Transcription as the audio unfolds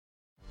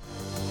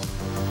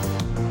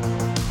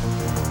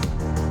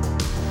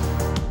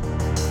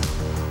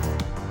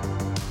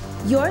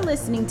You're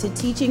listening to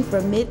teaching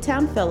from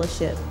Midtown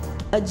Fellowship,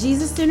 a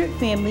Jesus-centered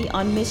family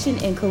on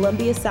mission in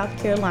Columbia, South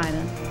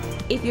Carolina.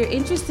 If you're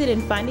interested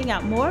in finding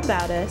out more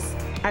about us,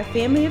 our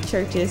family of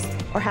churches,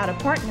 or how to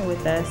partner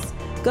with us,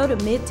 go to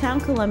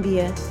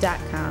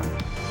midtowncolumbia.com.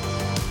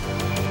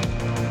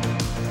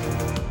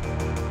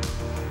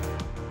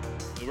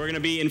 We're going to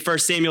be in 1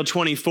 Samuel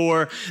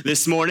 24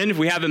 this morning. If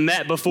we haven't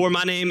met before,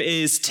 my name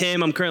is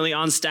Tim. I'm currently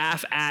on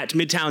staff at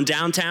Midtown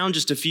Downtown,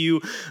 just a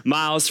few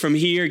miles from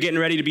here, getting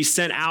ready to be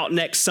sent out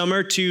next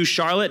summer to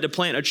Charlotte to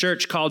plant a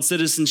church called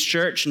Citizens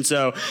Church. And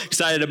so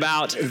excited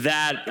about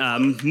that.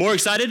 More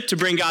excited to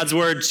bring God's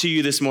word to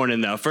you this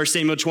morning, though. 1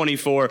 Samuel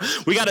 24.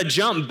 We got to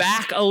jump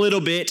back a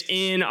little bit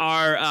in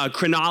our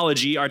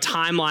chronology, our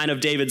timeline of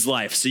David's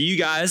life. So you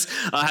guys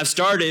have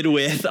started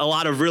with a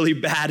lot of really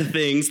bad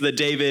things that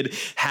David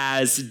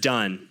has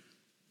done.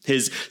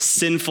 His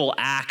sinful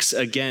acts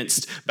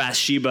against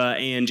Bathsheba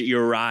and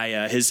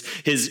Uriah, his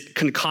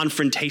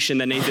confrontation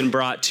that Nathan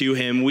brought to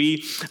him.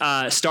 We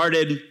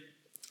started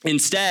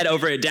instead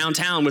over at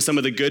downtown with some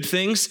of the good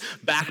things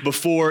back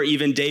before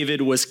even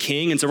David was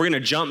king. And so we're going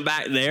to jump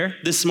back there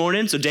this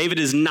morning. So David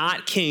is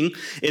not king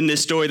in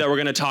this story that we're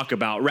going to talk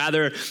about.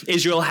 Rather,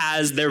 Israel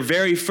has their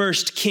very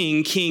first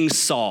king, King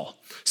Saul.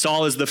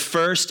 Saul is the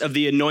first of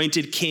the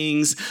anointed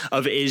kings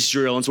of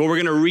Israel. And so what we're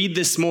going to read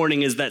this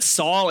morning is that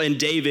Saul and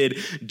David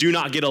do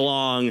not get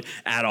along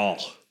at all.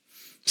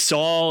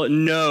 Saul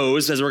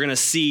knows, as we're going to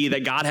see,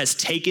 that God has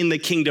taken the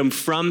kingdom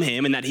from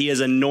him and that he has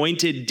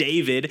anointed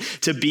David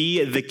to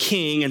be the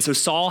king. And so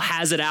Saul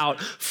has it out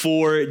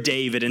for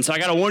David. And so I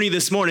got to warn you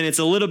this morning, it's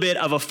a little bit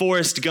of a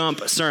Forrest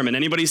Gump sermon.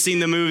 Anybody seen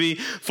the movie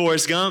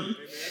Forrest Gump?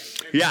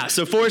 Yeah,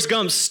 so Forrest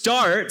Gump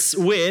starts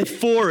with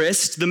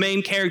Forrest, the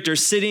main character,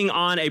 sitting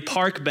on a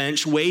park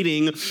bench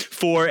waiting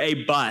for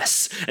a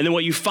bus. And then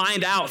what you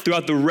find out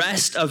throughout the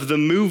rest of the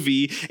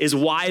movie is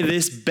why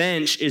this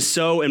bench is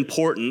so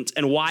important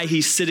and why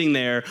he's sitting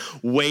there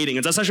waiting.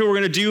 And that's actually what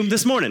we're going to do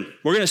this morning.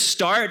 We're going to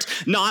start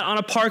not on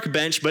a park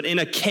bench, but in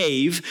a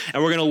cave.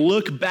 And we're going to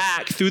look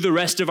back through the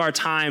rest of our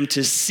time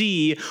to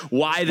see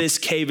why this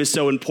cave is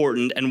so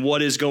important and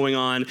what is going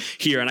on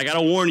here. And I got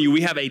to warn you,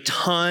 we have a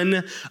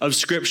ton of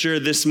scripture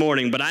this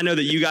morning, but I know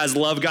that you guys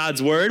love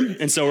God's word,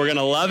 and so we're going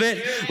to love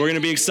it. We're going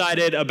to be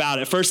excited about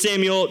it. 1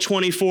 Samuel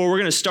 24, we're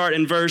going to start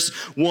in verse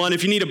 1.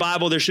 If you need a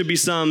Bible, there should be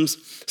some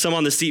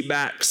on the seat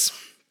backs.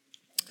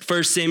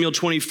 1 Samuel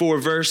 24,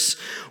 verse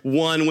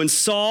 1. When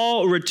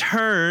Saul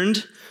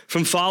returned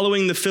from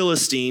following the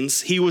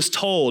Philistines, he was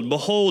told,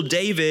 "Behold,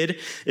 David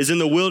is in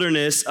the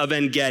wilderness of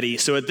En-Gedi."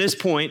 So at this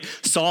point,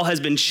 Saul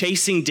has been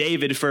chasing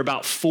David for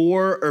about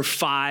 4 or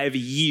 5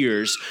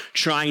 years,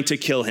 trying to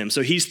kill him.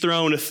 So he's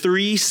thrown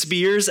 3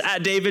 spears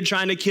at David,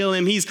 trying to kill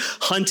him. He's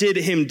hunted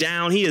him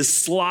down. He has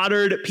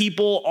slaughtered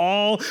people,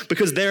 all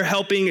because they're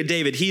helping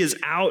David. He is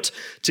out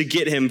to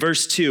get him.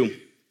 Verse 2.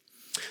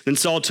 Then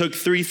Saul took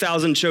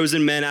 3,000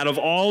 chosen men out of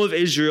all of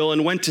Israel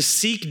and went to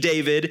seek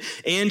David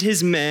and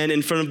his men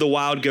in front of the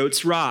wild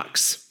goats'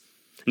 rocks.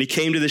 And he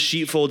came to the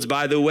sheepfolds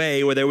by the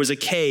way where there was a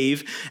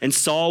cave, and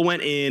Saul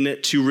went in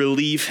to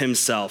relieve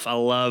himself. I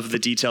love the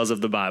details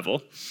of the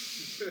Bible.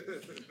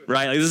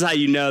 Right? Like, this is how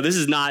you know this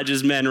is not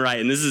just men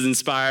writing. This is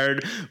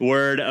inspired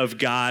word of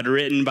God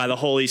written by the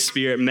Holy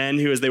Spirit, men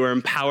who, as they were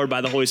empowered by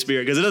the Holy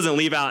Spirit, because it doesn't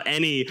leave out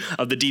any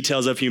of the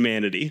details of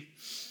humanity.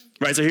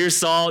 Right, so here's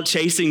Saul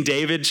chasing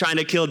David, trying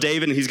to kill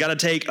David, and he's got to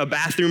take a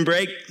bathroom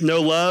break.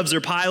 No loves or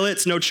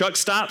pilots, no truck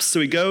stops. So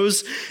he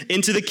goes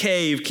into the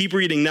cave. Keep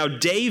reading. Now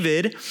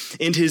David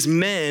and his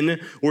men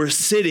were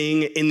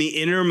sitting in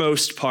the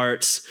innermost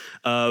parts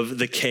of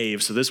the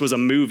cave. So this was a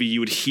movie. You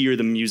would hear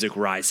the music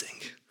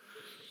rising.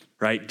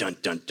 Right? Dun,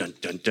 dun, dun,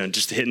 dun, dun.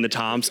 Just hitting the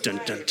toms. Dun,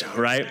 dun, dun.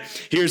 Right?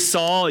 Here's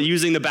Saul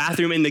using the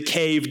bathroom in the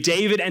cave.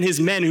 David and his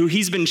men, who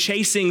he's been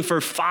chasing for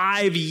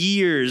 5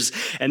 years,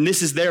 and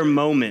this is their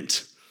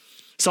moment.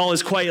 Saul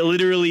is quite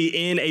literally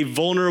in a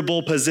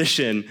vulnerable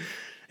position,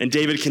 and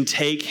David can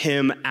take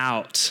him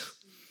out.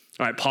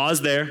 All right,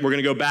 pause there. We're going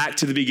to go back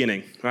to the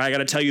beginning. All right, I got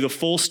to tell you the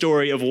full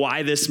story of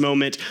why this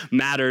moment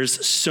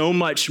matters so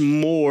much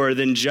more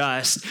than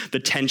just the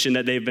tension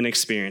that they've been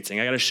experiencing.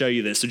 I got to show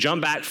you this. So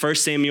jump back, 1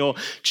 Samuel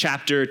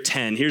chapter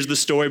 10. Here's the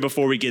story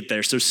before we get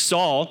there. So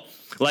Saul,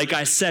 like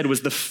I said,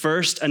 was the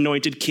first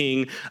anointed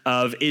king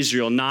of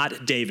Israel,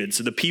 not David.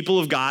 So the people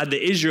of God,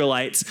 the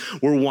Israelites,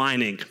 were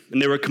whining and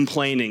they were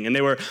complaining and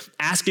they were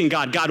asking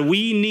God,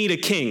 we need a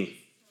king.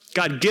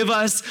 God, give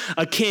us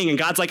a king. And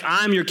God's like,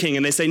 I'm your king.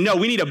 And they say, no,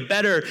 we need a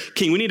better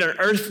king. We need an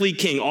earthly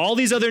king. All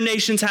these other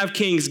nations have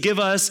kings. Give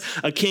us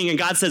a king. And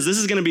God says, this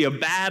is going to be a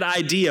bad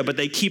idea, but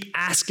they keep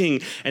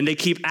asking and they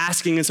keep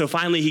asking. And so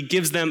finally he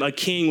gives them a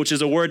king, which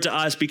is a word to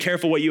us. Be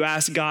careful what you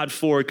ask God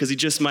for, because he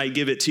just might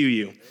give it to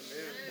you.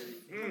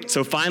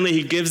 So finally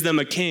he gives them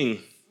a king,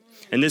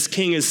 and this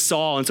king is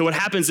Saul. And so what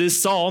happens is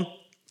Saul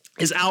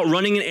is out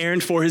running an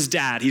errand for his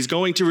dad. He's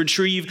going to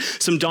retrieve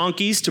some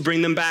donkeys to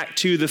bring them back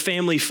to the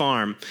family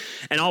farm.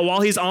 And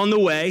while he's on the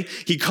way,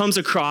 he comes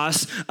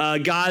across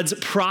God's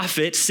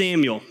prophet,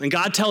 Samuel. And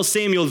God tells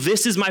Samuel,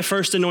 this is my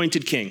first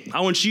anointed king.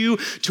 I want you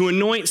to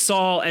anoint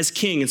Saul as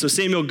king. And so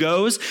Samuel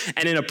goes,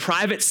 and in a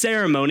private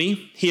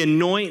ceremony, he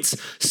anoints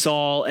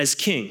Saul as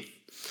king.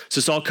 So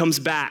Saul comes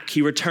back,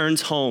 he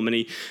returns home,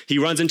 and he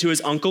runs into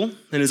his uncle,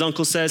 and his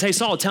uncle says, hey,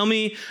 Saul, tell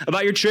me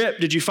about your trip.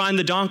 Did you find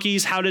the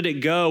donkeys? How did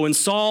it go? And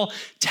Saul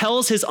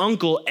tells his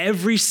uncle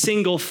every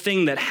single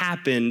thing that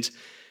happened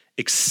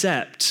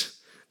except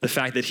the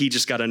fact that he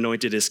just got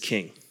anointed as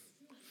king,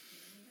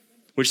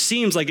 which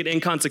seems like an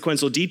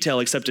inconsequential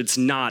detail, except it's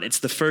not. It's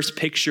the first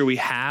picture we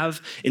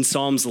have in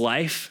Saul's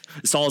life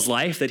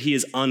that he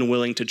is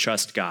unwilling to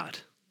trust God.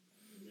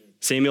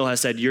 Samuel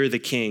has said, you're the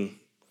king.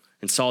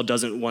 And Saul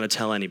doesn't want to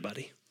tell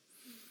anybody.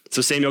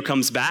 So Samuel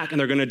comes back, and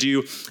they're going to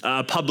do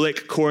a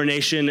public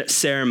coronation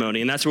ceremony.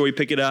 And that's where we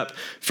pick it up,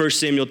 1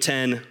 Samuel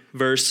 10,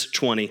 verse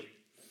 20. It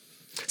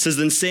says,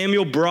 then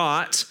Samuel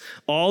brought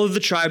all of the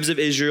tribes of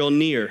Israel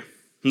near,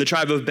 and the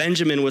tribe of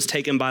Benjamin was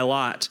taken by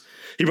lot.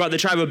 He brought the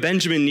tribe of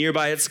Benjamin near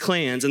by its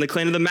clans, and the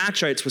clan of the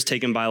Matrites was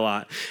taken by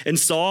lot. And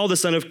Saul, the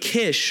son of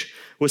Kish,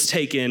 was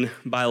taken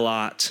by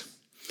lot.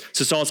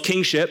 So Saul's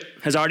kingship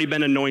has already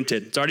been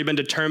anointed. It's already been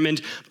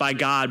determined by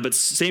God, but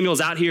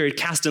Samuel's out here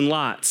casting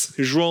lots.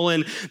 He's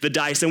rolling the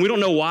dice, and we don't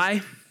know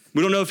why.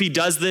 We don't know if he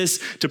does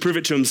this to prove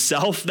it to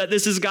himself that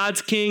this is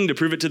God's king, to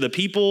prove it to the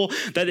people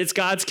that it's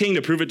God's king,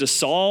 to prove it to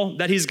Saul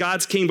that he's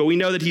God's king, but we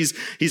know that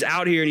he's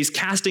out here and he's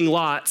casting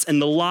lots,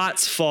 and the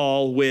lots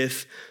fall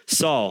with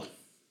Saul.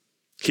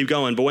 Keep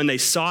going. But when they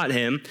sought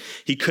him,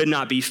 he could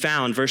not be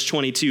found. Verse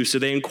 22, so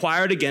they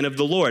inquired again of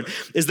the Lord,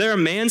 is there a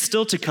man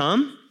still to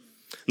come?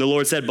 And the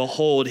Lord said,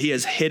 behold, he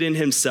has hidden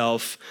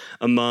himself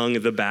among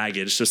the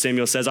baggage. So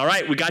Samuel says, all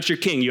right, we got your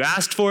king. You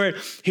asked for it.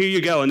 Here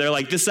you go. And they're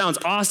like, this sounds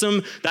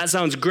awesome. That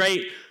sounds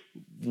great.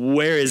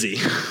 Where is he?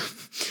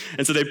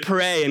 And so they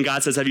pray, and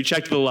God says, have you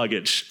checked the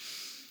luggage?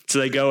 So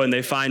they go and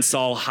they find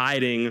Saul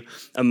hiding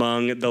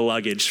among the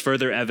luggage.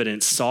 Further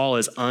evidence, Saul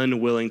is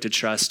unwilling to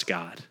trust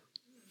God.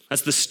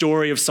 That's the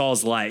story of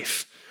Saul's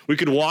life. We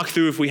could walk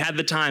through, if we had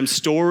the time,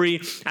 story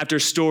after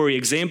story,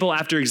 example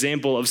after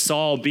example of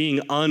Saul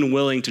being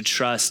unwilling to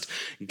trust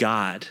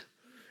God.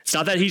 It's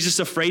not that he's just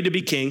afraid to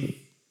be king.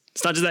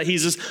 It's not just that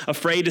he's just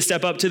afraid to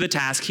step up to the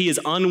task. He is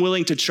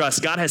unwilling to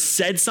trust. God has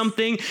said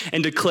something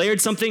and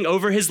declared something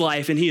over his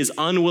life, and he is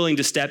unwilling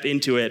to step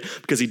into it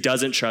because he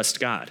doesn't trust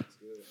God.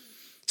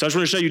 So I just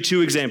want to show you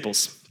two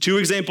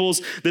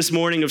examples this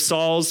morning of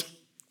Saul's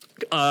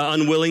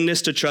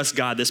unwillingness to trust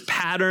God, this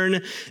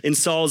pattern in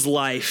Saul's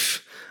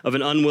life of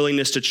an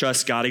unwillingness to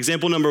trust God.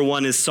 Example number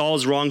one is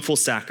Saul's wrongful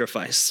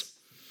sacrifice.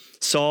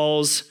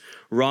 Saul's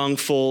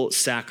wrongful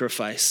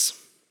sacrifice.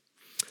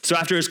 So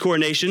after his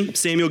coronation,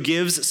 Samuel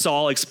gives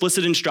Saul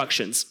explicit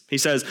instructions. He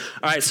says,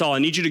 all right, Saul, I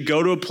need you to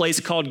go to a place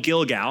called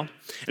Gilgal, and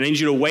I need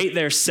you to wait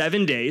there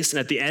 7 days. And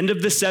at the end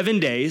of the 7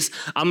 days,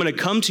 I'm going to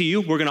come to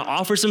you. We're going to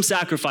offer some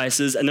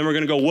sacrifices, and then we're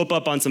going to go whoop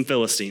up on some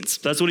Philistines.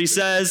 That's what he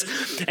says.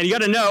 And you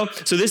got to know,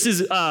 so this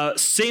is,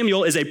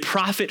 Samuel is a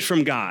prophet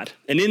from God.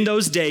 And in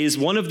those days,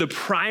 one of the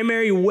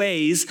primary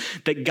ways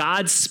that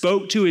God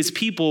spoke to his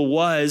people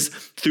was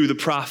through the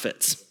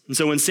prophets. And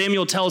so when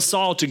Samuel tells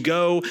Saul to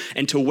go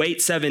and to wait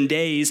 7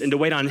 days and to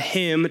wait on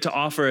him to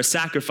offer a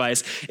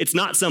sacrifice, it's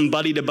not some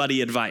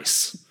buddy-to-buddy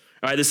advice.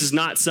 All right, this is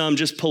not some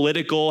just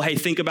political, hey,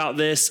 think about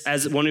this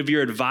as one of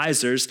your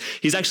advisors.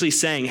 He's actually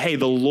saying, hey,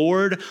 the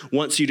Lord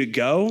wants you to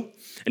go,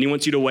 and he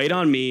wants you to wait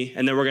on me,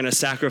 and then we're going to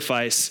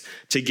sacrifice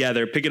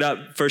together. Pick it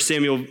up, 1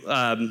 Samuel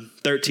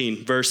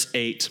 13, verse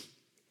 8.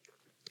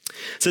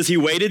 It says, he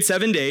waited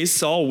 7 days,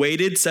 Saul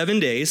waited 7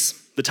 days,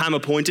 the time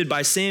appointed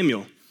by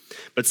Samuel.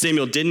 But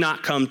Samuel did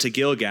not come to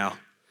Gilgal,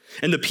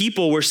 and the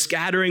people were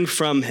scattering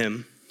from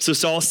him. So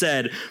Saul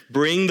said,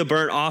 bring the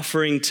burnt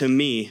offering to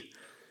me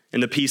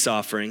and the peace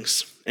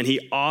offerings. And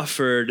he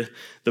offered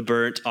the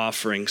burnt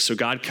offering. So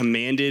God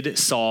commanded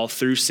Saul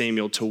through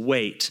Samuel to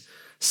wait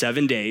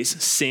 7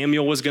 days.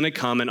 Samuel was going to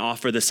come and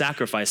offer the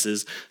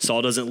sacrifices.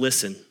 Saul doesn't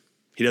listen.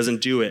 He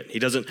doesn't do it. He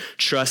doesn't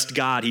trust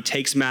God. He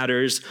takes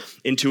matters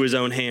into his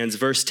own hands.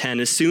 Verse 10,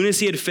 as soon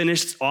as he had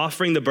finished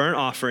offering the burnt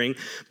offering,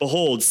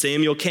 behold,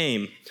 Samuel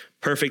came.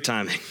 Perfect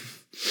timing.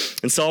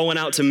 And Saul went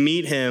out to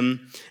meet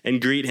him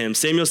and greet him.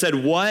 Samuel said,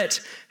 what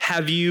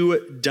have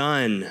you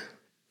done?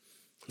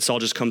 And Saul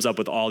just comes up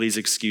with all these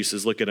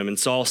excuses. Look at him. And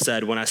Saul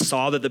said, when I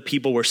saw that the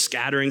people were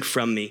scattering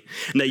from me,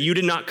 and that you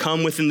did not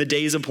come within the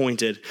days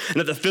appointed, and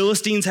that the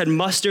Philistines had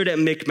mustered at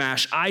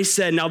Michmash, I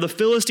said, now the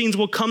Philistines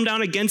will come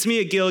down against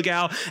me at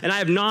Gilgal, and I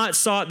have not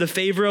sought the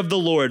favor of the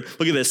Lord.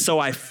 Look at this. So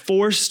I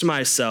forced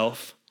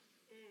myself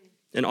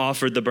and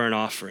offered the burnt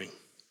offering.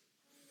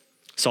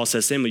 Saul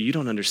says, Samuel, you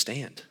don't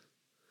understand.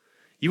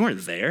 You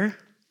weren't there.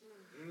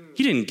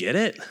 You didn't get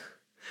it.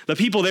 The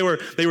people, they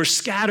were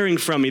scattering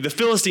from me. The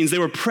Philistines, they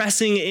were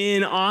pressing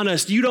in on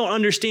us. You don't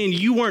understand.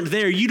 You weren't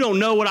there. You don't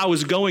know what I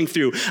was going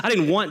through. I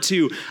didn't want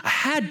to. I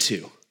had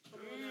to.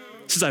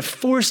 It says I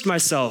forced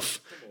myself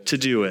to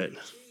do it.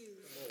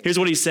 Here's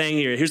what he's saying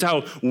here. Here's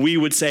how we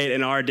would say it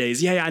in our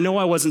days. Yeah, I know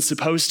I wasn't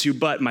supposed to,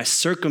 but my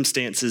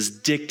circumstances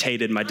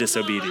dictated my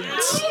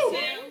disobedience.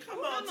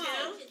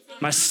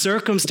 My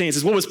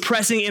circumstances, what was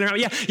pressing in around.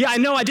 Yeah, I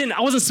know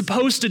I wasn't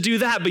supposed to do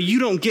that, but you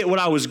don't get what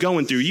I was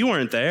going through. You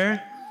weren't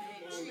there.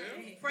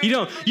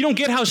 You don't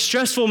get how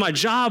stressful my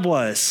job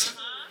was.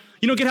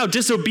 You don't get how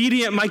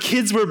disobedient my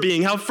kids were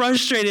being, how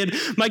frustrated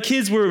my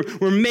kids were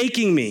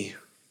making me.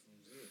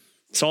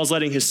 Saul's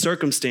letting his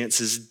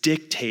circumstances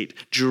dictate,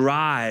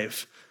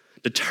 drive,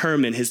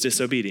 determine his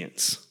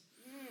disobedience.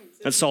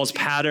 That's Saul's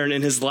pattern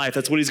in his life.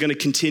 That's what he's going to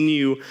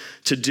continue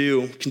to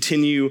do,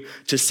 continue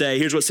to say.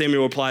 Here's what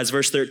Samuel replies,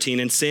 verse 13.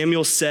 And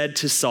Samuel said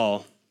to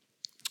Saul,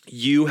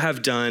 "You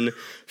have done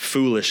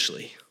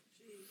foolishly.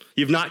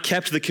 You've not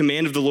kept the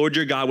command of the Lord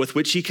your God with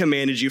which he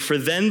commanded you, for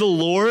then the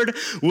Lord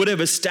would have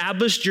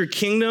established your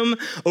kingdom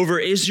over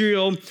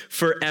Israel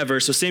forever."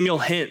 So Samuel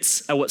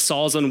hints at what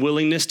Saul's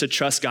unwillingness to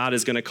trust God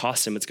is going to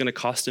cost him. It's going to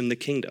cost him the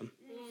kingdom.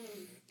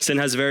 Sin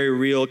has very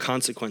real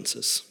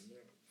consequences.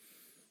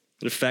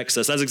 It affects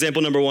us. That's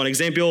example number one.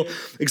 Example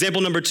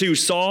number two,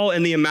 Saul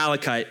and the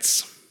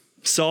Amalekites.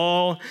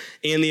 Saul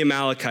and the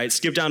Amalekites.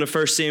 Skip down to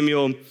 1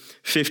 Samuel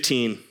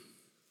 15.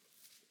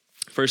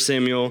 1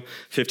 Samuel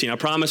 15. I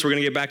promise we're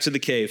going to get back to the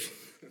cave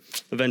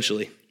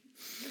eventually.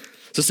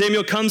 So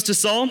Samuel comes to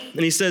Saul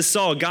and he says,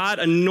 "Saul, God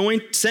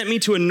sent me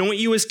to anoint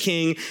you as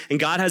king, and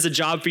God has a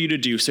job for you to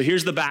do." So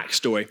here's the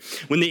backstory.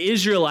 When the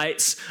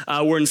Israelites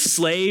were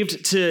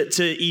enslaved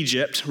to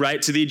Egypt, right,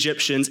 to the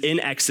Egyptians in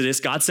Exodus,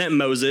 God sent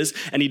Moses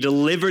and he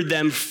delivered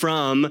them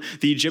from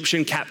the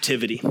Egyptian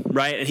captivity,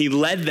 right? And he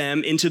led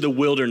them into the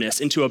wilderness,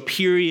 into a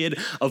period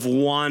of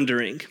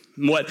wandering.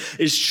 What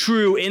is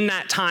true in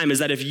that time is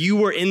that if you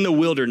were in the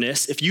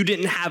wilderness, if you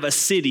didn't have a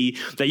city,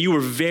 that you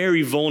were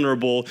very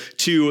vulnerable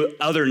to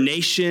other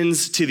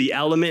nations, to the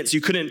elements.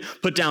 You couldn't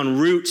put down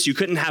roots. You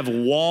couldn't have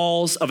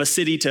walls of a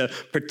city to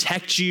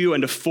protect you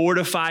and to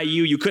fortify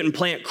you. You couldn't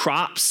plant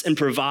crops and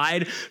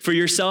provide for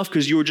yourself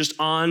because you were just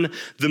on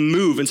the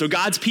move. And so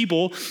God's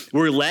people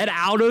were led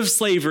out of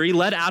slavery,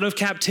 led out of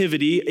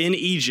captivity in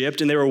Egypt,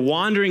 and they were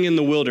wandering in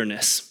the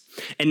wilderness.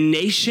 And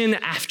nation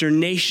after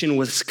nation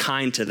was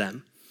kind to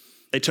them.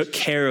 They took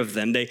care of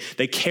them.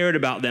 They cared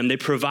about them. They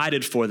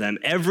provided for them.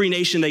 Every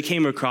nation they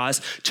came across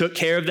took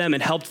care of them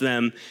and helped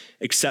them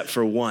except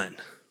for one. And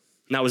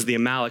that was the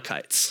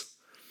Amalekites.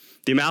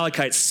 The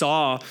Amalekites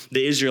saw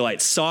the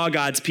Israelites, saw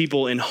God's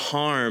people in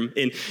harm,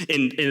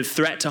 in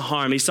threat to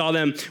harm. He saw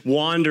them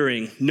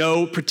wandering,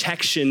 no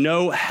protection,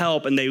 no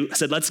help. And they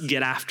said, "Let's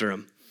get after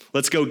them.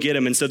 Let's go get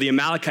them." And so the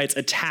Amalekites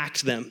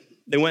attacked them.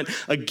 They went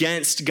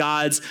against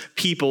God's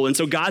people. And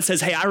so God says,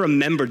 "Hey, I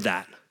remembered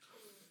that.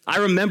 I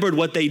remembered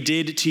what they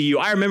did to you.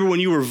 I remember when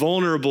you were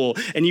vulnerable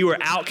and you were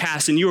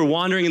outcast and you were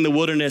wandering in the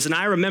wilderness. And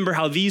I remember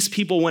how these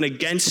people went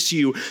against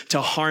you to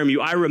harm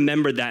you. I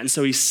remembered that." And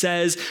so he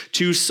says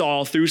to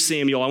Saul through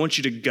Samuel, "I want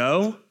you to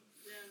go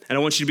and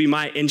I want you to be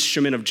my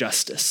instrument of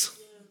justice. I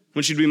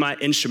want you to be my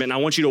instrument and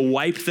I want you to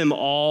wipe them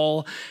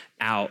all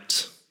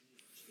out."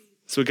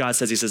 That's what God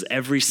says. He says,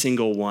 every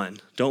single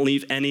one. Don't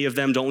leave any of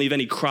them. Don't leave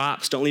any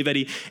crops. Don't leave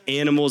any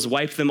animals.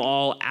 Wipe them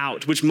all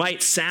out, which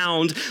might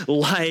sound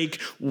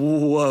like,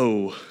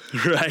 whoa,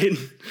 right?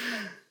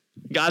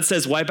 God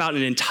says wipe out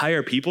an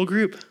entire people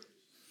group.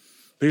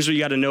 But here's what you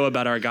got to know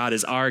about our God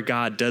is our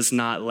God does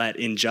not let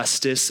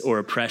injustice or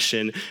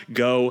oppression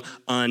go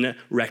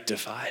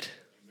unrectified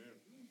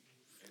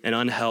and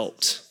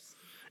unhelped.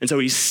 And so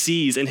he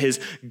sees in his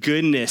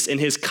goodness, in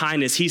his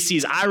kindness, he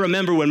sees, I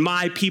remember when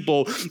my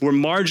people were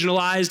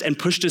marginalized and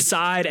pushed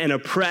aside and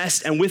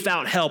oppressed and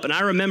without help. And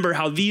I remember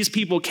how these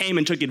people came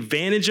and took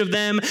advantage of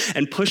them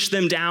and pushed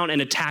them down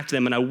and attacked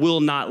them. And I will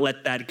not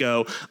let that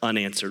go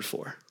unanswered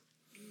for.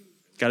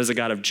 God is a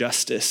God of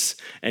justice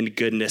and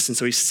goodness. And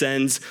so he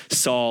sends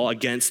Saul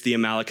against the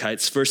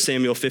Amalekites. 1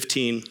 Samuel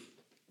 15,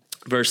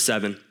 verse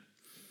 7.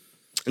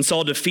 And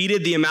Saul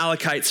defeated the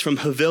Amalekites from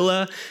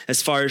Havilah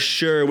as far as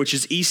Shur, which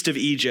is east of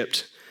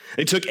Egypt.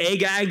 They took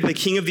Agag, the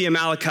king of the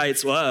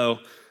Amalekites,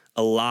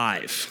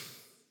 alive,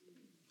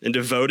 and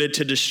devoted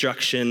to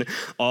destruction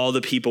all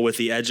the people with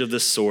the edge of the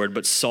sword.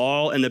 But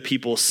Saul and the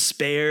people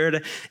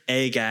spared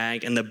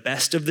Agag and the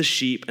best of the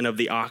sheep and of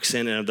the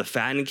oxen and of the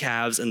fattened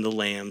calves and the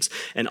lambs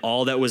and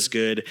all that was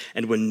good,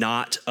 and would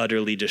not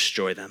utterly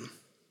destroy them.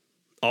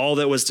 All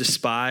that was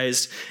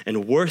despised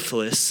and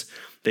worthless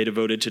they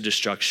devoted to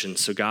destruction.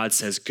 So God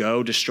says,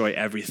 go destroy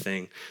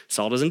everything.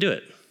 Saul doesn't do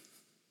it.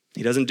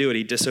 He doesn't do it.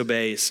 He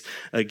disobeys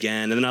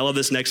again. And then I love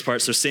this next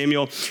part. So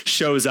Samuel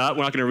shows up.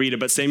 We're not going to read it,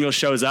 but Samuel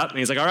shows up and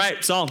he's like, all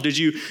right, Saul, did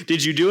you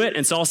do it?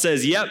 And Saul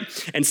says, yep.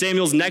 And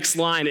Samuel's next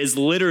line is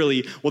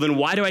literally, well, then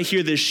why do I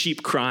hear this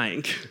sheep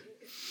crying?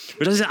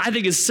 Which I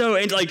think is so,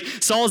 like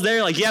Saul's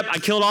there like, yep, I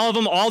killed all of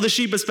them, all the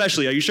sheep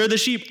especially. Are you sure the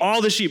sheep? All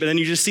the sheep. And then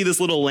you just see this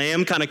little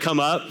lamb kind of come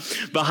up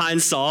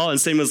behind Saul. And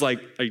Samuel's like,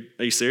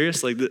 are you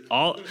serious? Like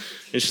all, and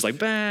it's just like,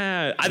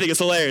 bah. I think it's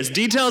hilarious.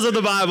 Details of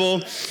the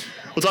Bible.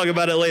 We'll talk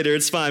about it later.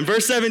 It's fine.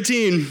 Verse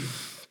 17.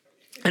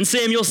 And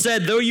Samuel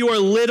said, though you are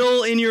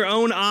little in your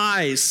own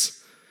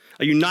eyes,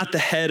 are you not the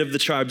head of the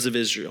tribes of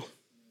Israel?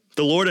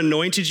 The Lord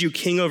anointed you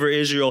king over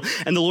Israel,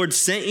 and the Lord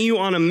sent you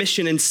on a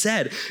mission and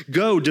said,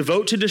 go,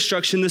 devote to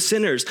destruction the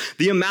sinners,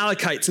 the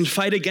Amalekites, and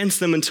fight against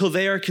them until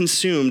they are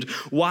consumed.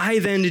 Why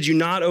then did you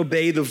not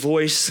obey the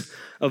voice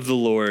of the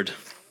Lord?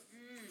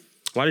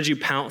 Why did you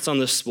pounce on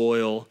the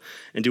spoil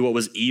and do what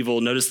was evil?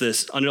 Notice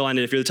this, underline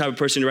it. If you're the type of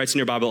person who writes in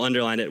your Bible,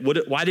 underline it.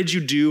 Why did you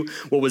do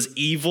what was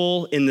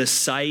evil in the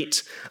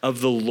sight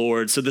of the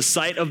Lord? So the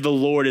sight of the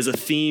Lord is a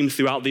theme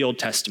throughout the Old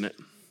Testament.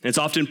 And it's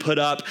often put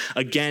up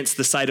against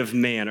the sight of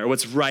man, or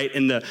what's right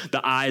in the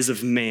eyes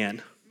of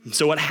man.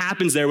 So what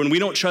happens there when we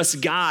don't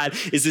trust God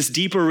is this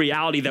deeper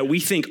reality that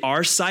we think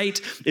our sight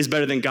is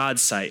better than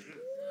God's sight.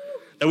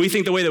 That we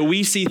think the way that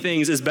we see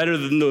things is better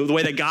than the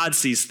way that God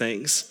sees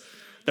things.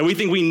 That we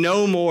think we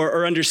know more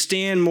or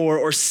understand more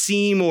or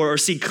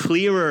see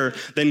clearer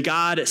than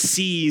God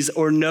sees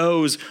or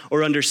knows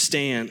or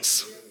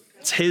understands.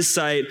 It's his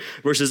sight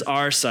versus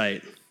our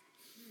sight.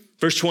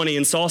 Verse 20,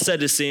 and Saul said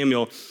to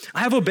Samuel, I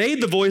have obeyed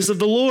the voice of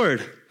the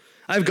Lord.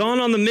 I've gone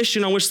on the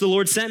mission on which the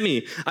Lord sent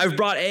me. I've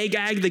brought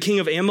Agag, the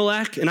king of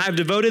Amalek, and I've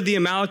devoted the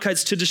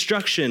Amalekites to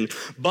destruction.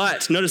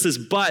 But, notice this,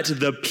 but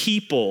the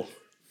people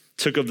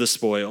took of the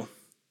spoil,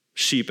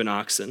 sheep and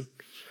oxen,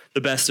 the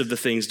best of the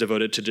things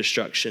devoted to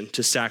destruction,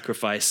 to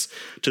sacrifice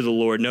to the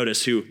Lord.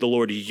 Notice who? The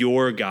Lord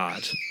your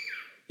God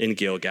in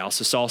Gilgal.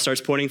 So Saul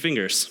starts pointing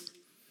fingers.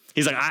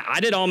 He's like, I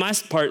did all my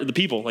part of the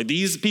people. Like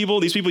these people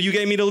you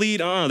gave me to lead,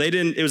 they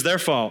didn't, it was their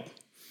fault.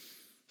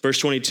 Verse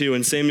 22,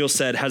 and Samuel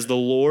said, has the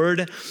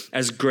Lord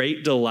as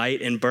great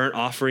delight in burnt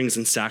offerings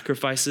and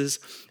sacrifices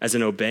as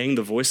in obeying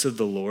the voice of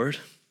the Lord?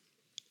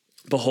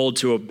 Behold,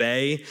 to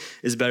obey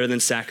is better than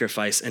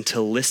sacrifice, and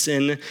to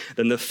listen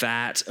than the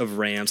fat of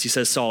rams. He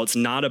says, Saul, it's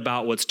not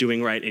about what's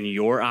doing right in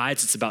your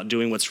eyes. It's about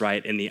doing what's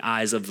right in the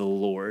eyes of the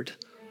Lord.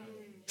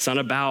 It's not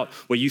about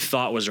what you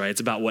thought was right. It's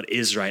about what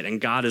is right.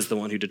 And God is the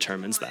one who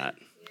determines that.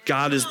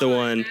 God is the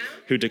one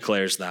who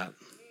declares that.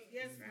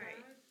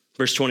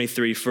 Verse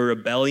 23, for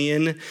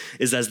rebellion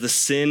is as the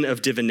sin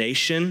of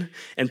divination,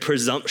 and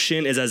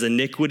presumption is as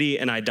iniquity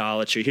and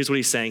idolatry. Here's what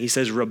he's saying. He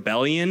says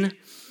rebellion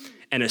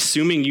and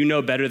assuming you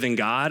know better than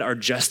God are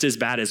just as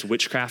bad as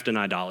witchcraft and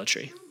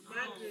idolatry.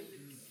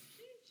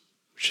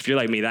 Which if you're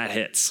like me, that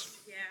hits.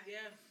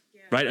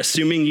 Right?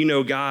 Assuming you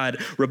know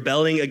God,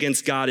 rebelling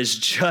against God is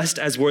just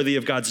as worthy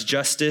of God's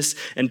justice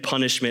and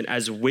punishment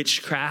as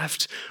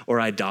witchcraft or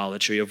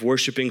idolatry, of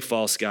worshiping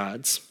false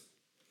gods.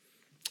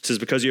 It says,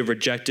 because you have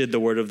rejected the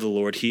word of the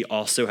Lord, he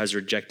also has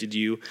rejected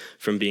you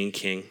from being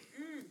king.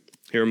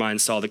 He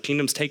reminds Saul, the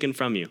kingdom's taken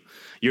from you.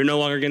 You're no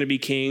longer going to be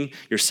king.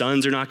 Your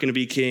sons are not going to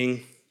be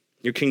king.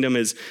 Your kingdom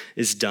is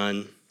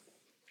done.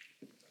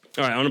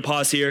 All right, I want to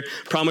pause here.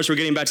 Promise we're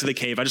getting back to the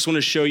cave. I just want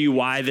to show you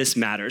why this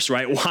matters,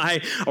 right?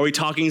 Why are we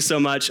talking so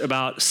much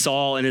about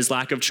Saul and his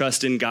lack of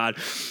trust in God?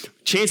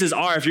 Chances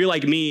are, if you're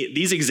like me,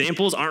 these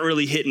examples aren't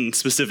really hitting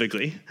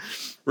specifically,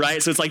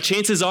 right? So it's like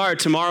chances are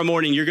tomorrow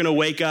morning you're going to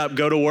wake up,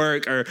 go to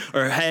work,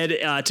 or head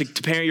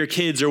to parent your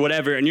kids or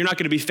whatever, and you're not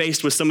going to be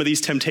faced with some of these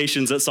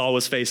temptations that Saul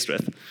was faced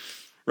with,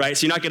 right?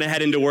 So you're not going to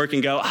head into work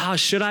and go,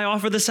 should I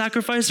offer the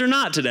sacrifice or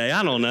not today?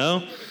 I don't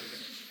know.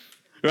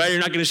 Right?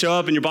 You're not going to show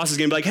up and your boss is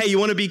going to be like, hey, you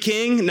want to be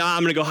king? No,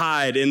 I'm going to go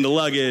hide in the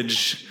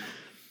luggage.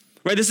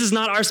 Right? This is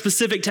not our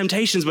specific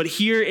temptations, but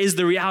here is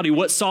the reality.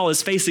 What Saul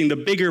is facing, the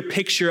bigger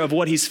picture of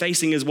what he's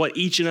facing is what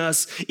each and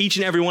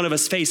every one of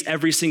us face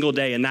every single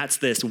day. And that's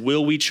this: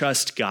 will we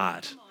trust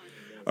God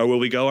or will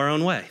we go our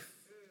own way?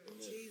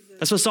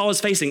 That's what Saul is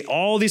facing.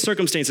 All these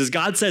circumstances.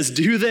 God says,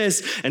 do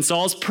this. And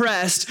Saul's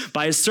pressed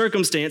by his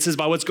circumstances,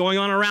 by what's going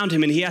on around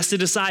him. And he has to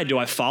decide, do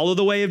I follow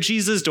the way of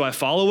Jesus? Do I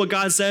follow what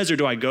God says? Or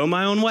do I go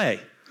my own way?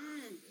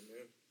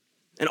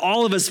 And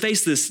all of us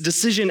face this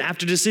decision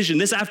after decision.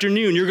 This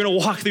afternoon, you're going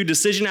to walk through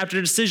decision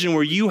after decision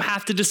where you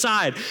have to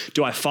decide,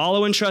 do I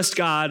follow and trust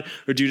God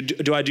or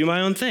do I do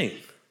my own thing?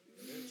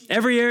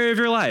 Every area of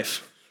your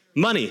life.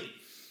 Money.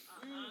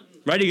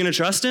 Right? Are you going to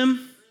trust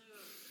him?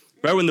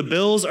 Right? When the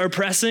bills are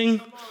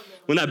pressing,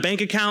 when that bank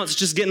account's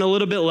just getting a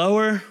little bit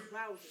lower,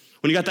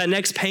 when you got that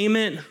next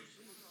payment,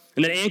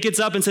 and then Aunt gets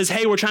up and says,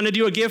 hey, we're trying to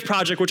do a give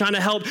project. We're trying to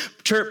help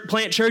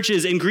plant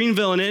churches in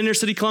Greenville and in inner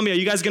city Columbia. Are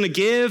you guys going to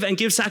give and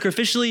give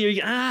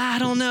sacrificially? I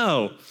don't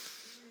know.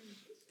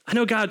 I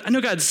know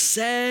God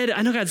said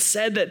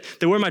that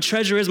where my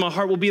treasure is, my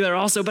heart will be there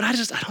also, but I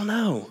don't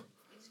know.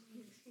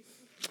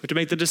 We have to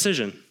make the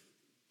decision. Do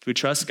we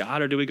trust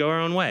God or do we go our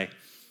own way?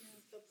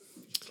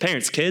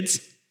 Parents,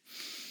 kids,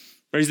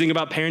 what do you think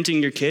about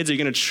parenting your kids? Are you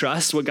going to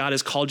trust what God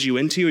has called you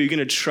into? Are you going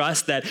to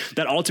trust that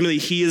ultimately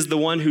he is the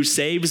one who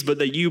saves, but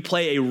that you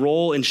play a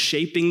role in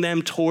shaping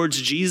them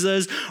towards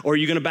Jesus? Or are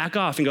you going to back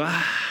off and go,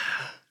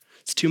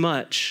 it's too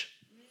much.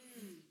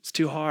 It's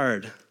too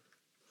hard. Are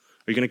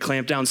you going to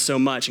clamp down so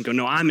much and go,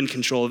 no, I'm in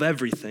control of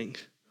everything?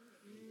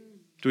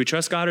 Do we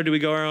trust God or do we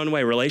go our own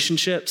way?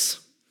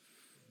 Relationships,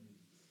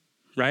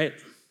 right?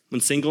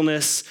 When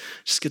singleness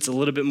just gets a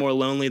little bit more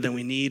lonely than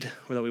we need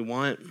or that we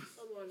want.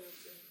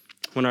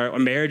 When our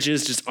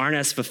marriages just aren't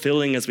as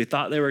fulfilling as we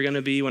thought they were going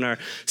to be, when our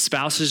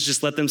spouses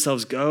just let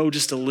themselves go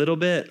just a little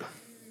bit.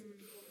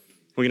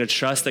 We're going to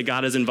trust that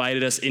God has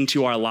invited us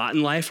into our lot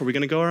in life, or are we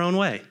going to go our own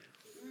way?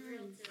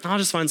 I'll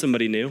just find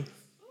somebody new.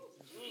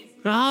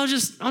 I'll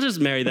just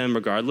marry them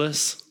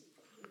regardless.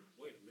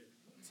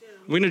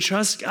 We're going to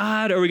trust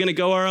God, or are we going to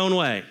go our own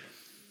way?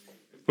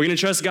 We're going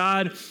to trust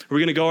God, or we're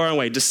going to go our own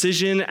way.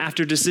 Decision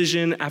after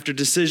decision after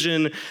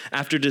decision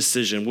after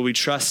decision. Will we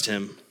trust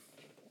him?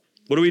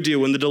 What do we do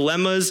when the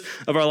dilemmas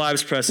of our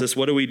lives press us?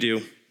 What do we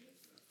do?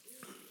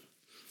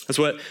 That's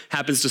what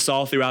happens to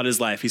Saul throughout his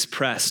life. He's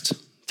pressed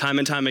time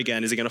and time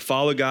again. Is he going to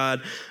follow God,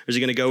 or is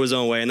he going to go his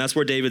own way? And that's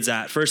where David's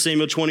at. 1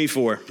 Samuel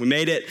 24. We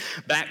made it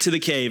back to the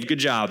cave. Good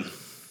job.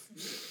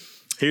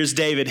 Here's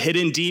David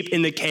hidden deep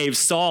in the cave.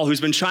 Saul,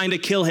 who's been trying to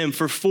kill him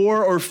for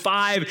 4 or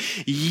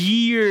 5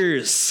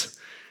 years,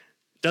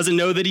 doesn't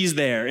know that he's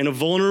there in a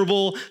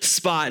vulnerable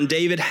spot. And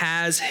David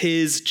has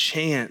his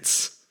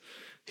chance.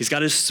 He's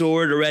got his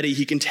sword already.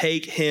 He can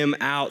take him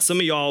out. Some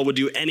of y'all would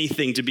do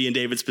anything to be in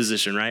David's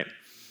position, right?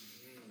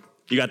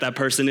 You got that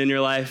person in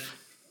your life?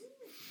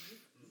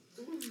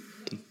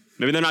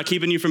 Maybe they're not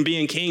keeping you from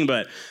being king,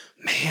 but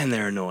man,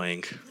 they're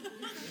annoying.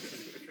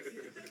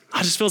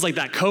 It just feels like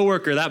that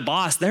coworker, that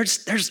boss, they're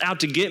just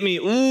out to get me.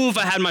 Ooh, if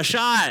I had my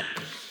shot.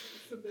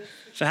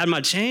 If I had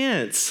my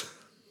chance.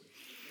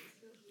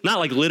 Not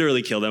like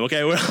literally kill them,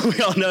 okay? We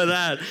all know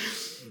that.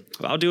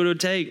 But I'll do what it would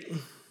take.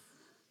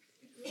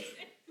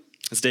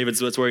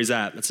 That's where he's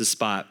at. That's his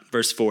spot.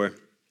 Verse 4.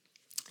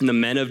 And the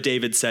men of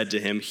David said to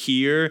him,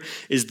 here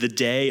is the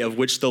day of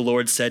which the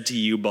Lord said to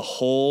you,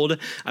 behold,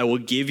 I will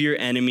give your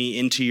enemy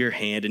into your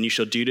hand, and you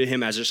shall do to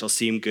him as it shall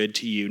seem good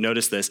to you.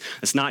 Notice this.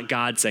 It's not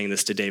God saying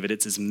this to David.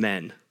 It's his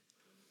men.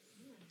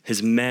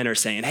 His men are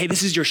saying, hey,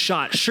 this is your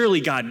shot. Surely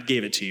God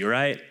gave it to you,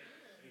 right?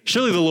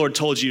 Surely the Lord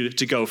told you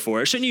to go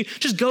for it. Shouldn't you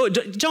just go?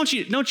 Don't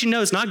you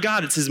know it's not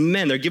God, it's his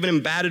men. They're giving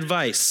him bad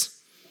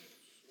advice.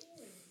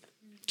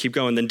 Keep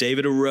going. Then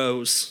David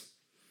arose.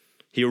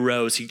 He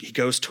arose, he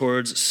goes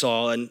towards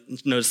Saul, and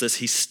notice this,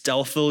 he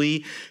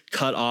stealthily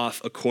cut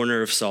off a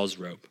corner of Saul's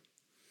robe.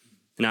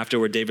 And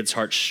afterward, David's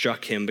heart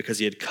struck him because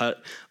he had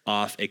cut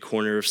off a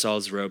corner of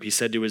Saul's robe. He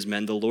said to his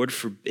men, the Lord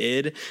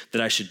forbid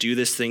that I should do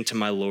this thing to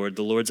my Lord,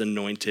 the Lord's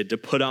anointed, to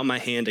put out my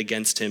hand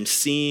against him,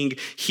 seeing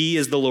he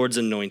is the Lord's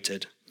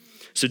anointed.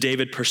 So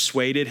David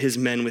persuaded his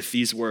men with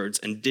these words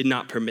and did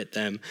not permit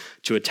them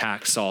to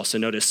attack Saul. So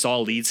notice,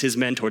 Saul leads his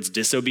men towards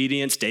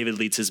disobedience. David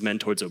leads his men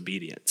towards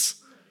obedience.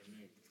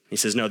 He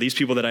says, no, these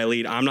people that I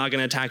lead, I'm not going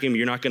to attack him.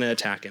 You're not going to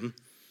attack him.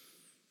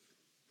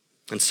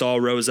 And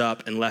Saul rose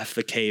up and left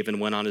the cave and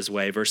went on his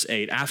way. Verse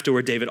 8,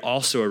 afterward, David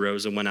also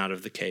arose and went out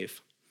of the cave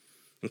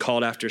and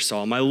called after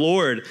Saul, my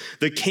Lord,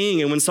 the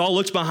king. And when Saul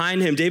looked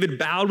behind him, David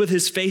bowed with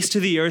his face to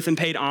the earth and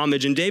paid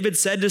homage. And David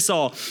said to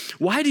Saul,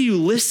 why do you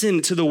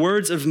listen to the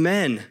words of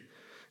men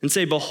and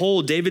say,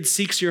 behold, David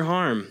seeks your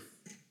harm?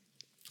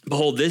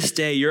 Behold, this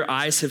day your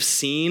eyes have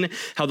seen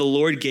how the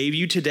Lord gave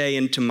you today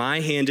into my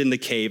hand in the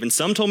cave. And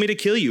some told me to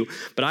kill you,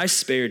 but I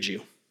spared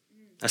you.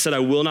 I said, I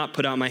will not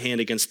put out my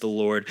hand against the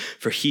Lord,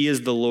 for he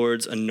is the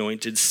Lord's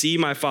anointed. See,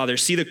 my father,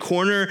 see the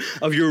corner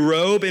of your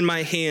robe in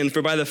my hand.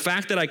 For by the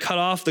fact that I cut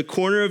off the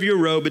corner of your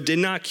robe but did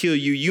not kill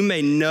you, you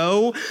may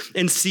know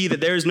and see that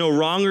there is no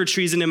wrong or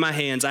treason in my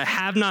hands. I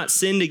have not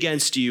sinned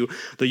against you,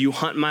 though you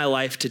hunt my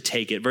life to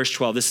take it. Verse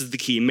 12, this is the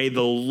key. May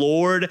the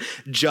Lord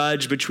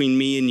judge between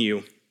me and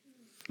you.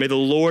 May the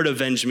Lord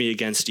avenge me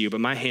against you, but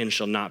my hand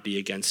shall not be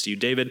against you.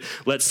 David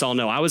let Saul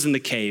know, I was in the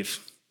cave.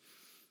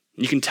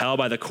 You can tell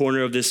by the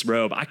corner of this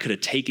robe, I could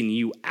have taken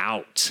you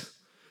out.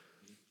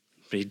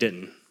 But he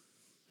didn't.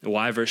 And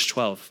why? Verse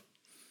 12.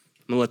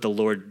 I'm going to let the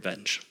Lord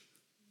avenge.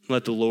 I'm going to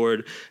let the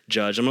Lord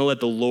judge. I'm going to let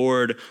the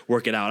Lord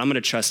work it out. I'm going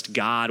to trust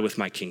God with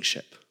my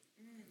kingship.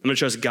 I'm going to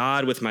trust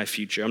God with my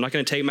future. I'm not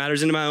going to take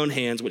matters into my own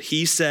hands. What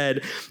he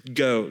said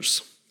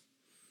goes.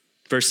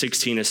 Verse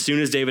 16, as soon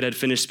as David had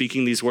finished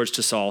speaking these words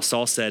to Saul,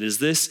 Saul said, is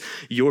this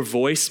your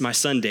voice, my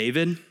son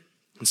David?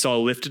 And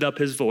Saul lifted up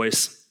his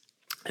voice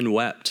and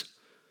wept.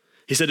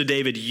 He said to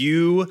David,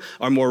 you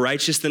are more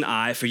righteous than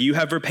I, for you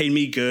have repaid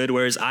me good,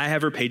 whereas I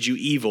have repaid you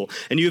evil.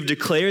 And you have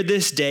declared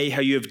this day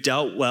how you have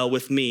dealt well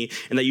with me,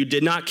 and that you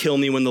did not kill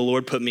me when the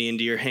Lord put me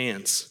into your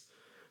hands.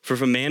 For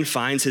if a man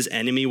finds his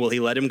enemy, will he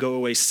let him go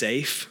away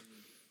safe?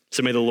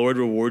 So may the Lord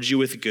reward you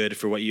with good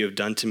for what you have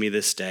done to me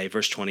this day.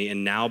 Verse 20,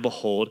 and now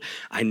behold,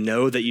 I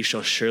know that you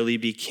shall surely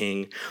be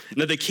king,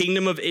 and that the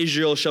kingdom of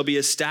Israel shall be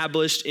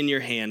established in your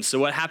hand. So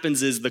what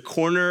happens is the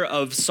corner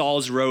of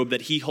Saul's robe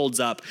that he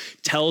holds up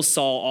tells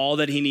Saul all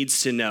that he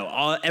needs to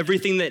know.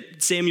 Everything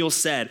that Samuel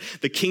said,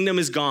 the kingdom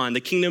is gone. The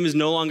kingdom is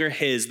no longer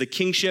his. The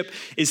kingship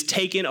is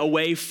taken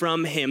away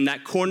from him.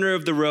 That corner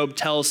of the robe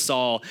tells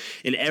Saul,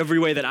 in every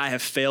way that I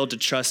have failed to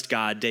trust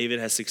God,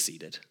 David has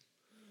succeeded.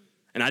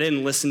 And I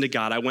didn't listen to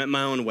God. I went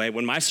my own way.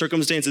 When my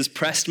circumstances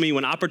pressed me,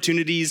 when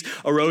opportunities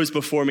arose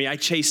before me, I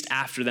chased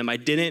after them. I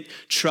didn't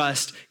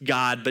trust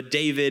God, but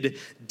David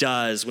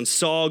does. When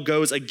Saul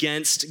goes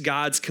against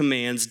God's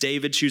commands,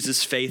 David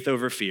chooses faith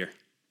over fear.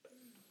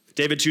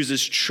 David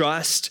chooses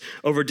trust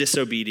over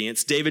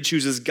disobedience. David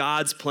chooses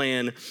God's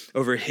plan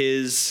over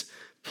his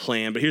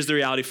plan. But here's the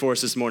reality for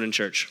us this morning,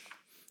 church.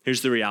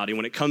 Here's the reality.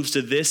 When it comes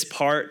to this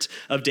part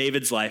of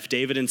David's life,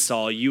 David and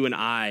Saul, you and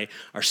I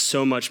are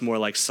so much more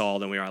like Saul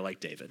than we are like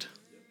David.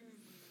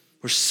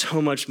 We're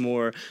so much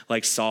more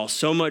like Saul,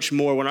 so much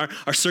more when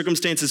our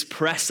circumstances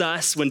press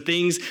us, when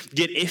things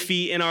get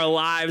iffy in our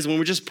lives, when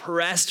we're just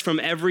pressed from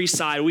every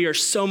side, we are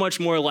so much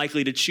more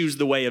likely to choose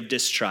the way of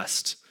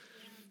distrust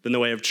than the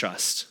way of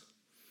trust.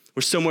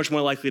 We're so much more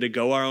likely to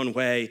go our own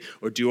way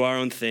or do our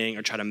own thing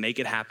or try to make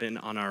it happen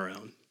on our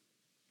own.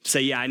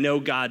 Say, yeah, I know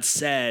God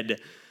said,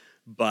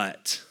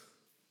 but.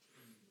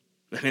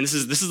 I mean, this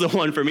is the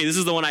one for me. This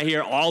is the one I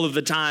hear all of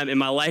the time in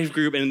my life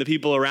group and in the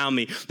people around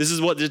me. This is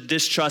what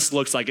distrust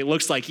looks like. It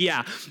looks like,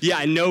 yeah,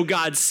 I know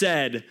God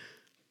said,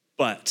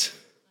 but.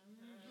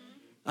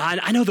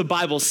 I know the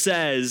Bible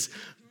says,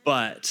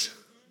 but.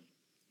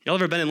 Y'all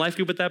ever been in life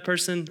group with that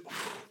person?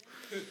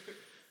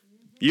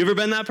 You ever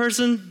been that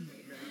person?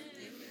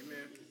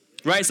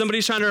 Right?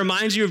 Somebody's trying to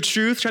remind you of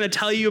truth, trying to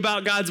tell you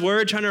about God's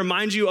word, trying to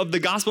remind you of the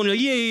gospel. And you're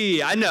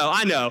like, yeah,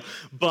 I know,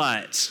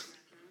 but.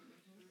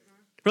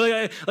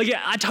 Really,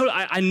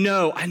 I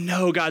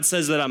know God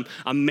says that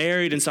I'm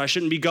married, and so I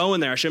shouldn't be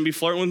going there. I shouldn't be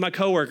flirting with my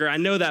coworker. I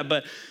know that,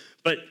 but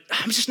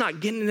I'm just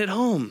not getting it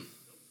home.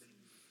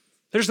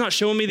 They're just not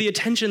showing me the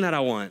attention that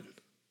I want.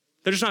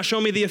 They're just not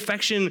showing me the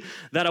affection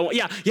that I want.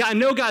 Yeah, I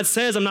know God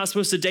says I'm not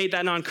supposed to date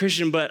that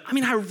non-Christian, but I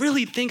mean, I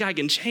really think I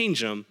can change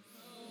them.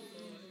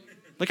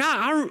 Like,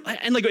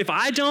 if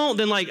I don't,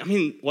 then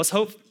what's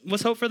hope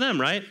for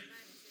them, right?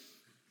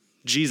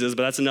 Jesus,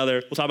 but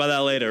we'll talk about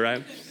that later,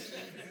 right?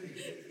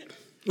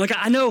 Like,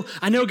 I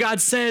know God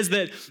says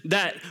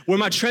that where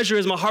my treasure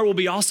is, my heart will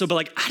be also,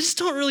 but I just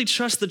don't really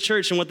trust the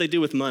church and what they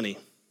do with money.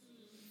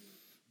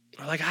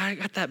 Or I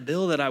got that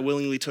bill that I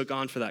willingly took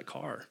on for that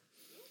car.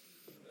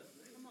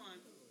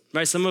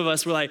 Right? Some of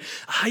us were like,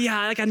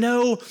 I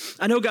know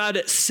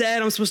God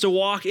said I'm supposed to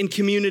walk in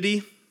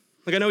community.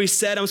 I know he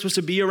said I'm supposed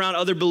to be around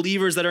other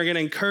believers that are going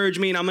to encourage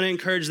me, and I'm going to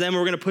encourage them, and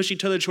we're going to push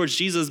each other towards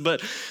Jesus,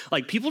 but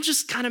people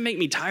just kind of make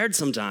me tired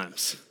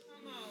sometimes.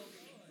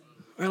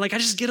 Or I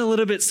just get a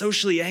little bit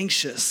socially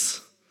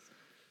anxious.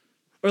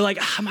 Or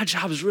my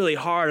job is really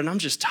hard and I'm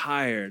just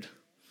tired.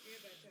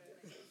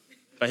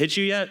 Have I hit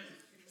you yet?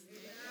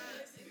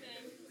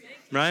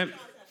 Right?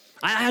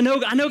 I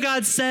know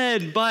God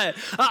said, but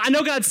I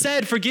know God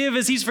said forgive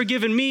as he's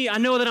forgiven me. I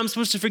know that I'm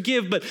supposed to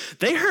forgive, but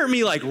they hurt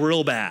me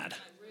real bad.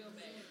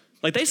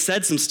 They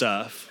said some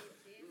stuff.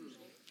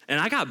 And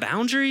I got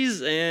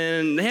boundaries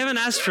and they haven't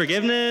asked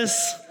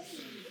forgiveness.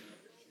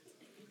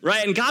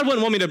 Right? And God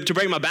wouldn't want me to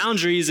break my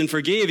boundaries and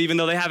forgive even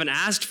though they haven't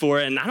asked for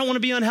it. And I don't want to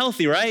be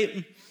unhealthy,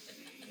 right?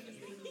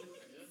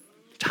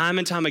 Time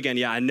and time again,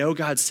 I know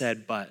God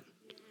said, but.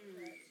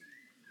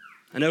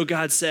 I know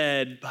God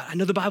said, but I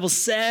know the Bible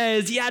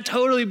says,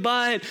 totally,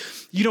 but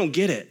you don't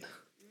get it.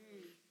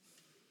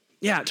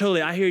 Yeah,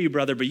 totally, I hear you,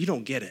 brother, but you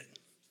don't get it.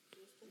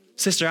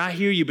 Sister, I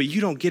hear you, but you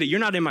don't get it.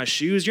 You're not in my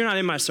shoes. You're not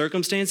in my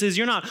circumstances.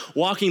 You're not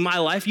walking my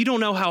life. You don't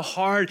know how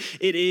hard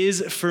it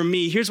is for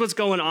me. Here's what's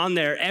going on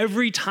there.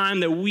 Every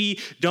time that we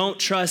don't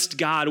trust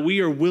God,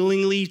 we are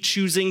willingly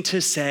choosing to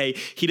say,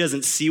 he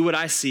doesn't see what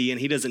I see, and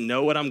he doesn't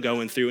know what I'm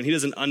going through, and he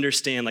doesn't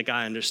understand like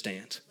I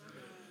understand.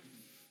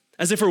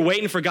 As if we're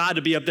waiting for God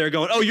to be up there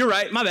going, oh, you're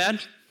right, my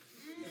bad.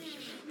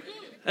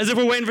 As if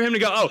we're waiting for him to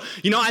go, oh,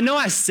 I know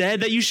I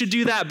said that you should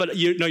do that, but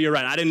you're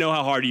right. I didn't know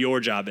how hard your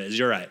job is.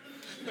 You're right.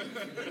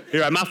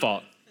 You're right, my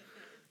fault.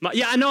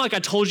 I know I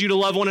told you to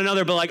love one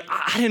another, but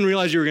I didn't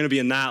realize you were going to be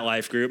in that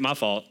life group. My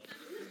fault.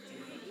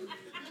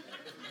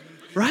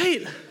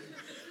 Right?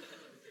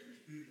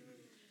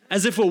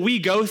 As if what we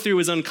go through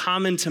is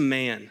uncommon to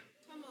man.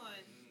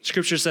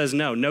 Scripture says,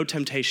 no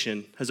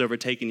temptation has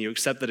overtaken you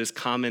except that is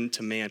common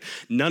to man.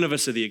 None of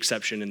us are the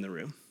exception in the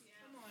room.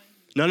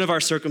 None of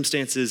our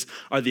circumstances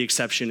are the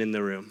exception in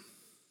the room.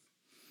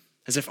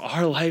 As if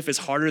our life is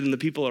harder than the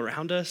people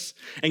around us.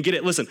 And get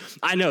it, listen,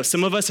 I know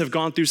some of us have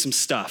gone through some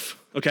stuff,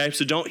 okay?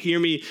 So don't hear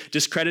me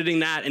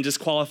discrediting that and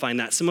disqualifying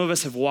that. Some of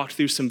us have walked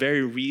through some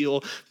very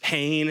real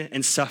pain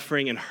and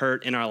suffering and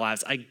hurt in our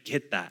lives. I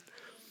get that.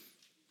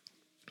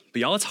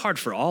 But y'all, it's hard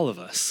for all of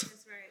us.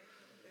 That's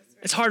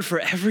right. It's hard for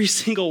every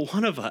single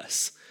one of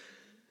us.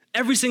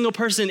 Every single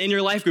person in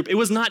your life group, it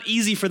was not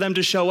easy for them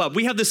to show up.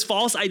 We have this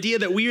false idea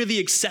that we are the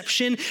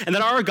exception and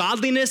that our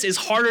godliness is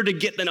harder to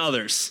get than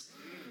others.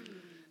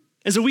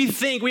 And so we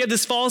think we have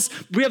this false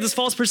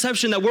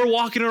perception that we're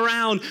walking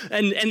around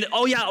and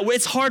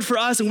it's hard for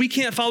us and we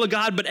can't follow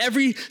God, but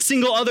every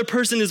single other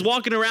person is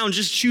walking around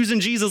just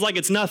choosing Jesus like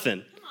it's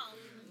nothing.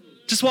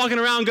 Just walking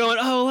around going,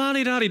 oh,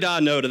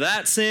 la-di-da-di-da, no to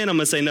that sin. I'm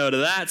going to say no to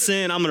that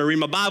sin. I'm going to read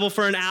my Bible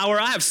for an hour.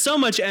 I have so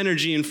much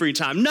energy and free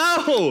time.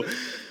 No,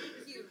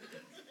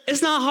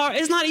 it's not hard.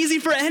 It's not easy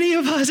for any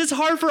of us. It's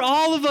hard for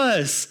all of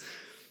us.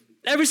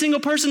 Every single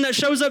person that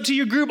shows up to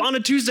your group on a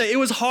Tuesday, it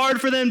was hard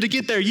for them to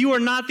get there. You are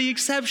not the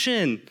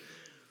exception.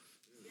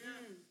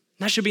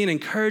 That should be an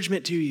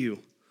encouragement to you.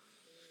 I'm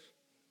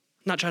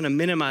not trying to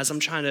minimize. I'm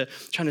trying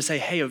to say,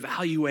 hey,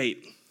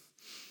 evaluate.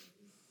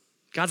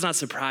 God's not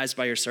surprised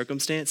by your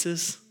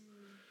circumstances.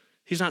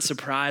 He's not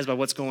surprised by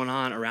what's going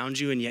on around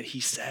you, and yet he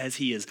says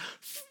he is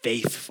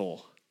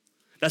faithful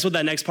That's what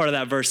that next part of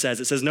that verse says.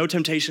 It says, no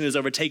temptation is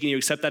overtaking you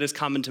except that is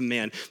common to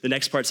man. The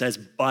next part says,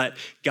 but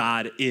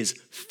God is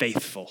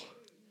faithful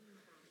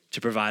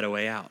to provide a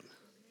way out.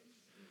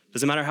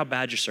 Doesn't matter how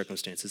bad your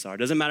circumstances are.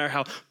 Doesn't matter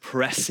how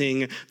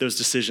pressing those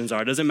decisions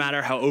are. Doesn't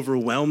matter how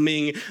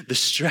overwhelming the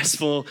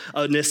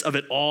stressfulness of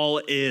it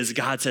all is.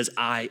 God says,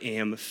 I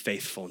am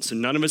faithful. And so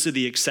none of us are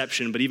the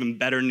exception, but even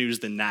better news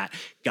than that,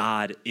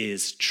 God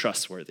is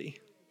trustworthy.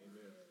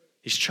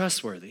 He's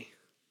trustworthy.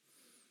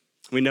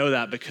 We know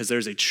that because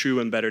there's a true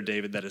and better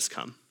David that has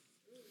come.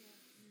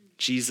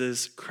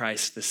 Jesus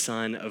Christ, the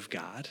Son of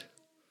God,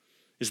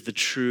 is the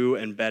true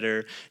and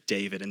better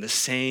David. And the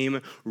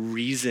same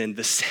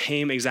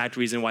exact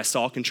reason why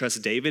Saul can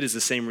trust David is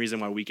the same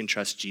reason why we can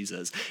trust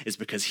Jesus, is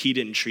because he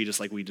didn't treat us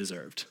like we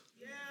deserved.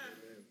 Yeah.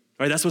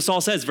 All right, that's what Saul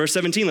says. Verse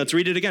 17, let's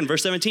read it again.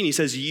 Verse 17, he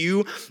says,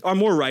 you are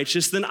more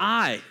righteous than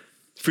I,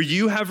 for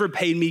you have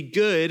repaid me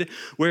good,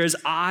 whereas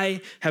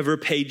I have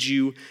repaid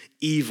you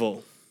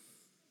evil.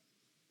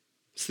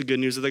 It's the good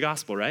news of the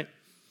gospel, right?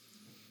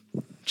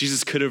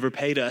 Jesus could have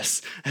repaid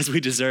us as we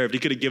deserved. He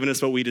could have given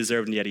us what we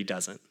deserved, and yet he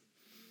doesn't.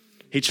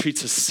 He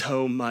treats us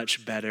so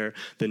much better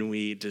than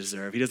we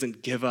deserve. He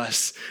doesn't give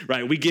us,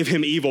 right? We give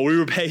him evil. We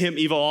repay him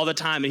evil all the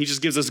time, and he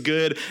just gives us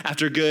good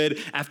after good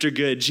after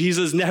good.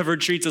 Jesus never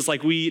treats us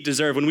like we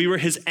deserve. When we were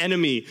his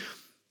enemy,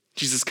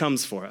 Jesus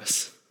comes for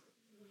us.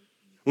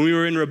 When we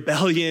were in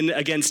rebellion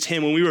against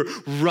him, when we were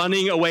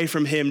running away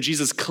from him,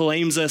 Jesus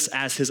claims us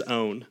as his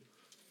own.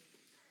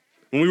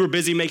 When we were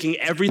busy making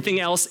everything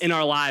else in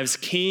our lives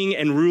king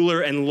and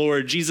ruler and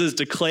Lord, Jesus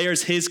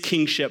declares his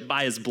kingship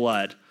by his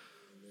blood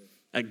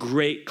at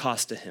great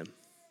cost to him,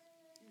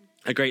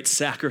 a great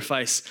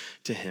sacrifice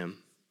to him.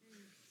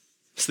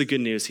 It's the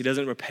good news. He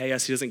doesn't repay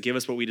us. He doesn't give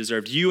us what we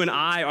deserved. You and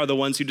I are the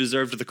ones who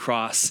deserved the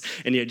cross,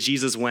 and yet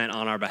Jesus went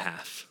on our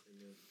behalf.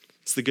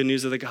 It's the good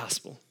news of the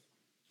gospel,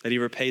 that he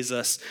repays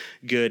us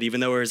good,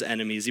 even though we're his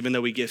enemies, even though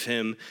we give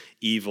him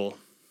evil.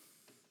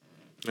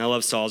 And I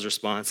love Saul's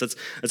response.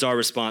 That's our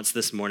response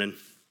this morning.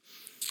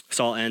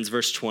 Saul ends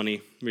verse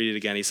 20. Read it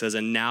again. He says,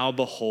 and now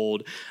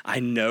behold, I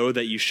know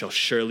that you shall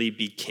surely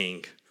be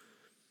king,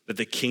 that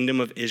the kingdom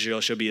of Israel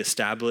shall be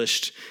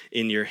established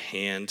in your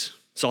hand.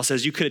 Saul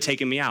says, you could have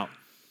taken me out.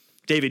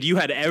 David, you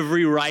had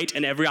every right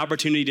and every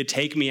opportunity to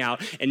take me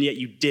out, and yet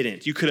you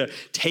didn't. You could have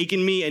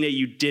taken me, and yet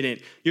you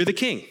didn't. You're the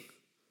king.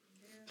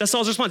 That's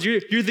Saul's response.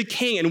 You're the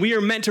king, and we are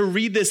meant to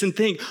read this and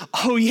think,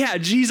 oh yeah,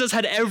 Jesus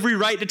had every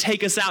right to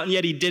take us out, and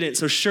yet he didn't,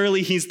 so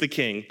surely he's the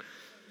king.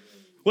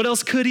 What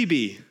else could he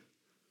be?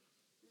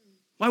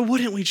 Why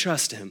wouldn't we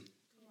trust him?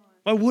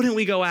 Why wouldn't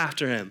we go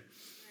after him?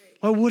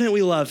 Why wouldn't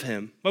we love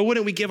him? Why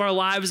wouldn't we give our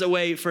lives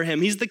away for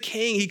him? He's the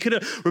king. He could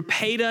have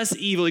repaid us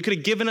evil. He could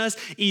have given us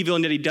evil,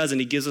 and yet he doesn't.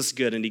 He gives us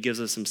good, and he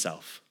gives us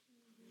himself.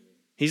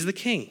 He's the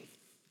king.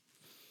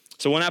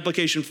 So one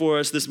application for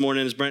us this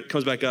morning, as Brent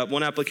comes back up,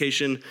 one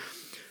application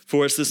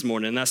for us this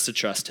morning, and that's to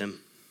trust him.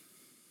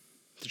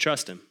 To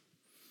trust him.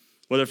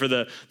 Whether for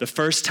the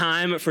first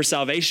time for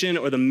salvation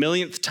or the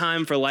millionth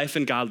time for life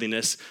and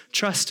godliness,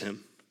 trust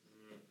him.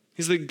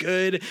 He's the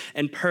good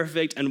and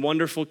perfect and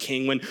wonderful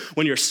king.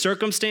 When your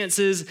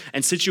circumstances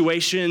and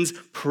situations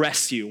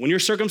press you, when your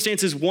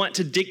circumstances want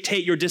to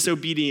dictate your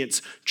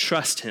disobedience,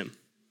 trust him.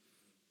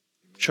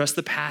 Trust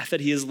the path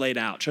that he has laid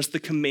out. Trust the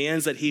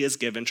commands that he has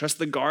given. Trust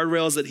the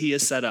guardrails that he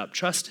has set up.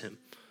 Trust him.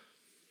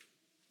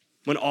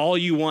 When all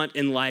you want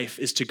in life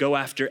is to go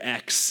after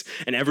X,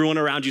 and everyone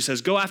around you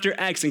says, go after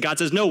X, and God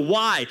says, no,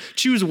 why?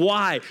 Choose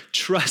why.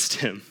 Trust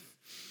him.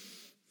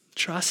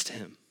 Trust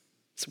him.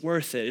 It's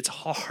worth it. It's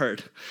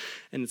hard,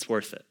 and it's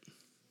worth it.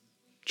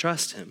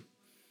 Trust him.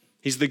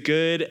 He's the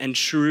good and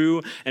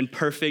true and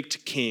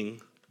perfect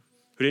king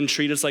who didn't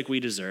treat us like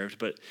we deserved,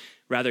 but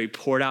rather he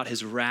poured out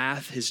his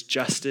wrath, his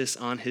justice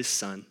on his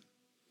son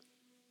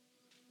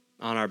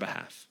on our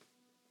behalf.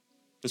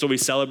 That's what we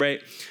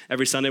celebrate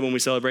every Sunday when we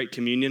celebrate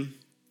communion,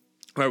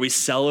 where we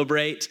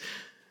celebrate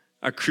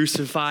our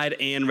crucified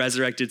and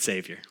resurrected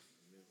Savior,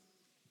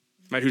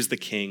 right? Who's the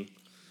king,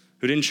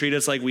 who didn't treat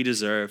us like we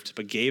deserved,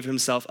 but gave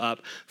himself up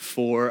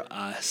for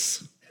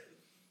us.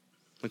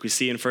 Like we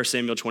see in 1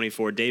 Samuel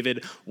 24,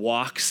 David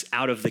walks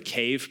out of the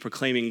cave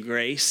proclaiming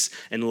grace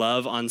and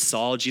love on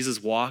Saul.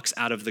 Jesus walks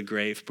out of the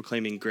grave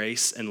proclaiming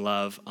grace and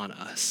love on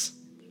us,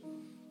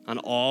 on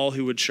all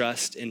who would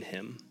trust in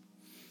him.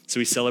 So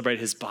we celebrate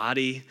his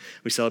body,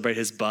 we celebrate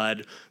his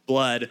blood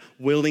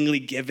willingly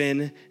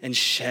given and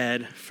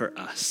shed for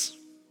us.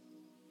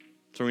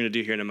 That's what we're going to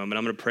do here in a moment.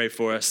 I'm going to pray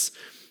for us,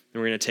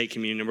 and we're going to take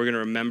communion, and we're going to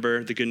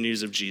remember the good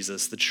news of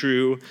Jesus, the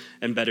true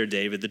and better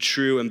David, the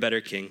true and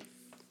better king.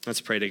 Let's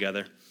pray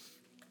together.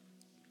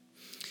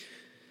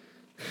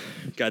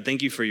 God,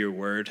 thank you for your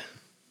word.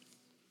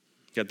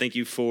 God, thank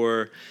you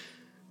for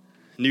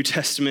New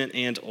Testament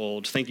and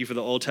Old. Thank you for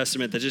the Old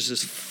Testament that just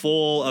is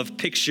full of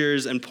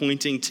pictures and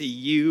pointing to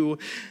you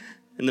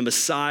and the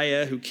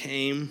Messiah who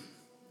came.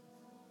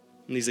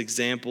 And these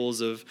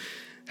examples of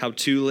how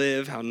to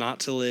live, how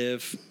not to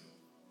live,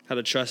 how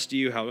to trust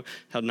you, how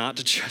not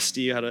to trust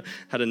you,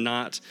 how to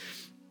not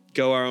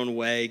go our own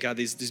way. God,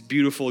 these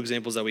beautiful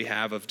examples that we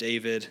have of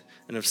David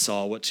and of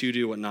Saul, what to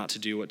do, what not to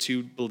do, what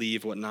to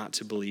believe, what not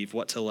to believe,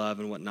 what to love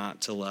and what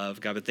not to love.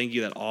 God, but thank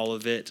you that all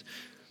of it,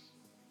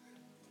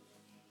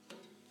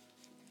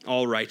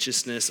 all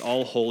righteousness,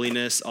 all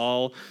holiness,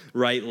 all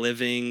right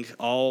living,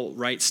 all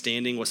right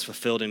standing was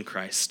fulfilled in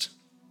Christ.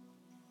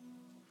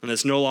 And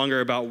it's no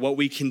longer about what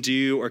we can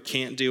do or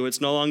can't do.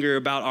 It's no longer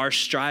about our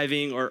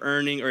striving or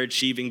earning or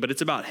achieving, but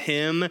it's about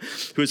him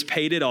who has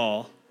paid it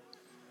all,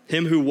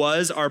 him who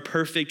was our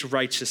perfect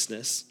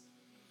righteousness,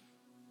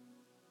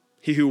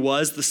 he who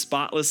was the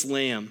spotless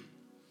lamb,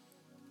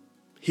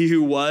 he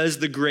who was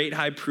the great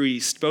high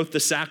priest, both the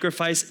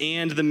sacrifice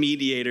and the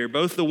mediator,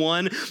 both the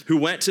one who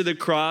went to the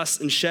cross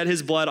and shed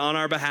his blood on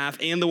our behalf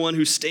and the one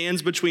who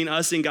stands between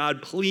us and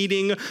God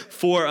pleading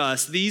for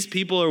us. These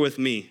people are with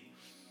me.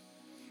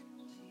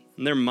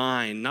 And they're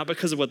mine, not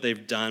because of what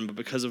they've done, but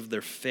because of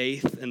their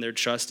faith and their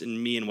trust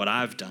in me and what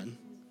I've done.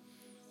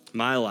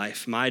 My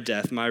life, my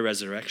death, my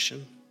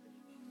resurrection.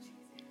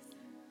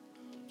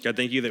 God,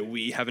 thank you that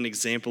we have an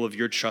example of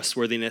your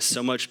trustworthiness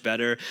so much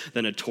better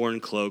than a torn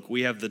cloak.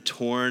 We have the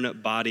torn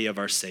body of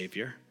our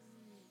Savior.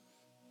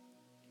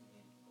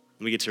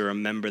 We get to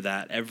remember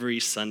that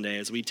every Sunday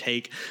as we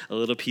take a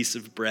little piece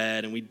of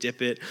bread and we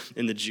dip it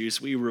in the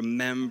juice. We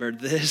remember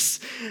this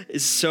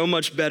is so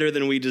much better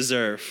than we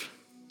deserve.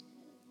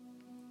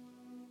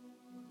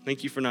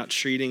 Thank you for not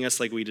treating us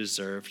like we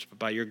deserved, but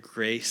by your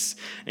grace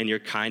and your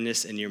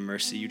kindness and your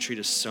mercy, you treat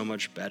us so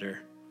much better.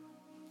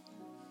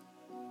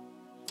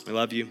 I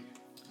love you.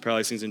 Pray all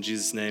these things in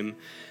Jesus' name.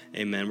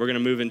 Amen. We're going to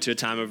move into a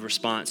time of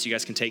response. You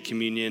guys can take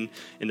communion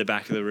in the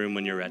back of the room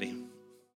when you're ready.